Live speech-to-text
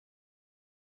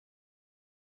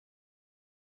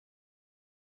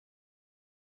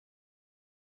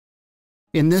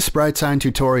In this BrightSign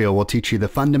tutorial, we'll teach you the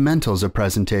fundamentals of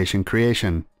presentation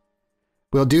creation.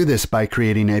 We'll do this by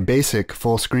creating a basic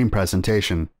full-screen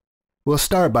presentation. We'll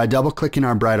start by double-clicking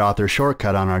our BrightAuthor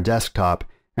shortcut on our desktop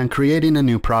and creating a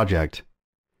new project.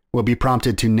 We'll be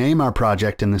prompted to name our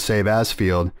project in the Save As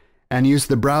field and use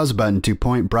the Browse button to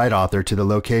point BrightAuthor to the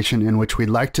location in which we'd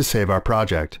like to save our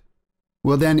project.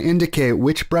 We'll then indicate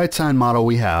which BrightSign model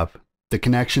we have, the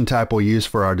connection type we'll use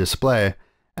for our display,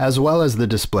 as well as the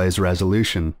display's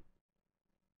resolution.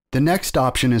 The next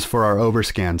option is for our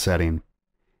overscan setting.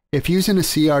 If using a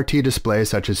CRT display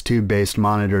such as tube-based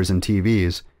monitors and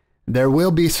TVs, there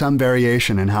will be some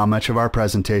variation in how much of our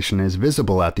presentation is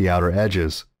visible at the outer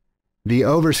edges. The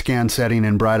overscan setting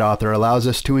in BrightAuthor allows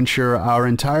us to ensure our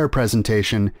entire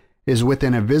presentation is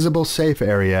within a visible safe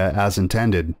area as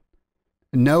intended.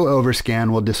 No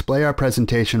overscan will display our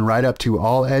presentation right up to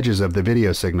all edges of the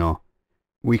video signal.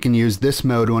 We can use this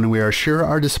mode when we are sure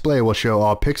our display will show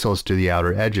all pixels to the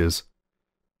outer edges.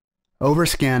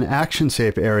 Overscan Action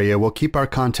Safe area will keep our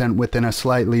content within a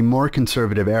slightly more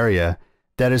conservative area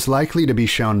that is likely to be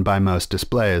shown by most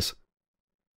displays.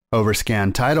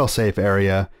 Overscan Title Safe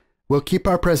area will keep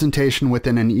our presentation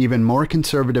within an even more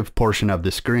conservative portion of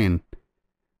the screen.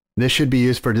 This should be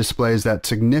used for displays that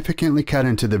significantly cut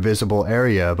into the visible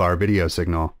area of our video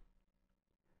signal.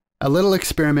 A little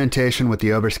experimentation with the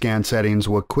overscan settings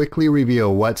will quickly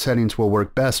reveal what settings will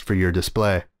work best for your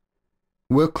display.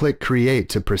 We'll click Create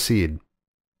to proceed.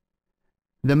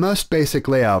 The most basic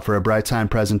layout for a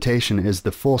BrightSign presentation is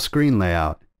the full screen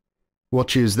layout. We'll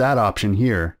choose that option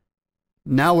here.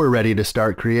 Now we're ready to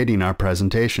start creating our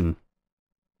presentation.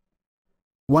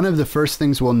 One of the first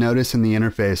things we'll notice in the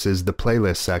interface is the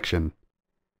playlist section.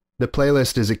 The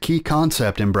playlist is a key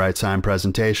concept in BrightSign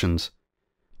presentations.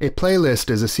 A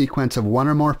playlist is a sequence of one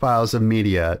or more files of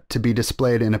media to be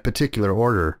displayed in a particular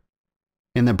order.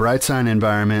 In the BrightSign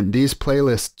environment, these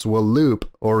playlists will loop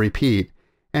or repeat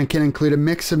and can include a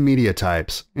mix of media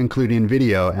types, including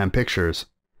video and pictures.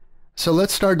 So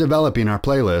let's start developing our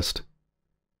playlist.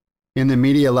 In the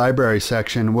Media Library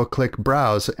section, we'll click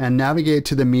Browse and navigate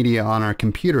to the media on our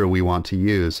computer we want to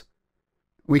use.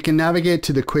 We can navigate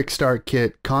to the Quick Start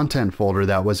Kit content folder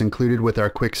that was included with our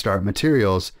Quick Start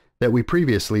materials that we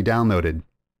previously downloaded.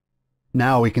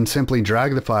 Now we can simply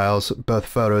drag the files, both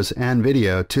photos and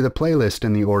video, to the playlist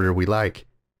in the order we like.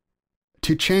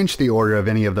 To change the order of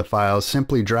any of the files,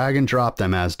 simply drag and drop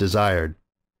them as desired.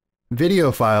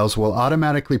 Video files will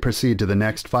automatically proceed to the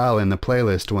next file in the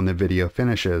playlist when the video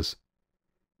finishes.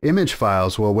 Image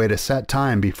files will wait a set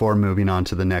time before moving on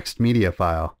to the next media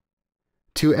file.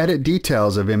 To edit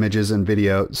details of images and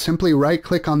video, simply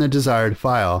right-click on the desired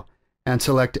file and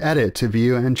select Edit to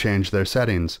view and change their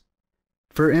settings.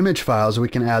 For image files, we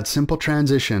can add simple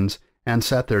transitions and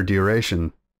set their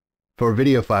duration. For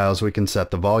video files, we can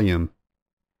set the volume.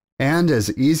 And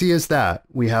as easy as that,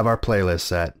 we have our playlist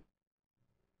set.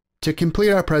 To complete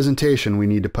our presentation, we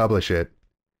need to publish it.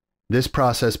 This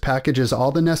process packages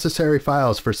all the necessary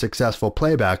files for successful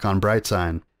playback on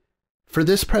BrightSign. For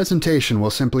this presentation,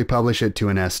 we'll simply publish it to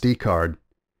an SD card.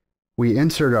 We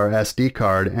insert our SD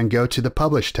card and go to the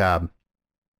Publish tab.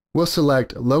 We'll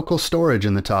select Local Storage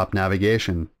in the top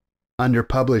navigation. Under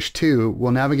Publish To,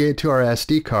 we'll navigate to our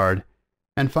SD card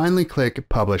and finally click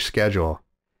Publish Schedule.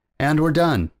 And we're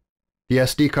done. The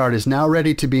SD card is now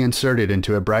ready to be inserted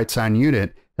into a BrightSign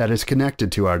unit that is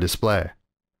connected to our display.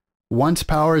 Once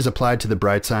power is applied to the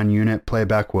BrightSign unit,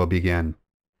 playback will begin.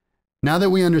 Now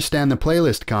that we understand the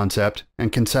playlist concept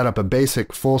and can set up a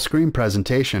basic full-screen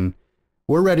presentation,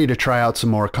 we're ready to try out some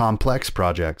more complex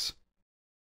projects.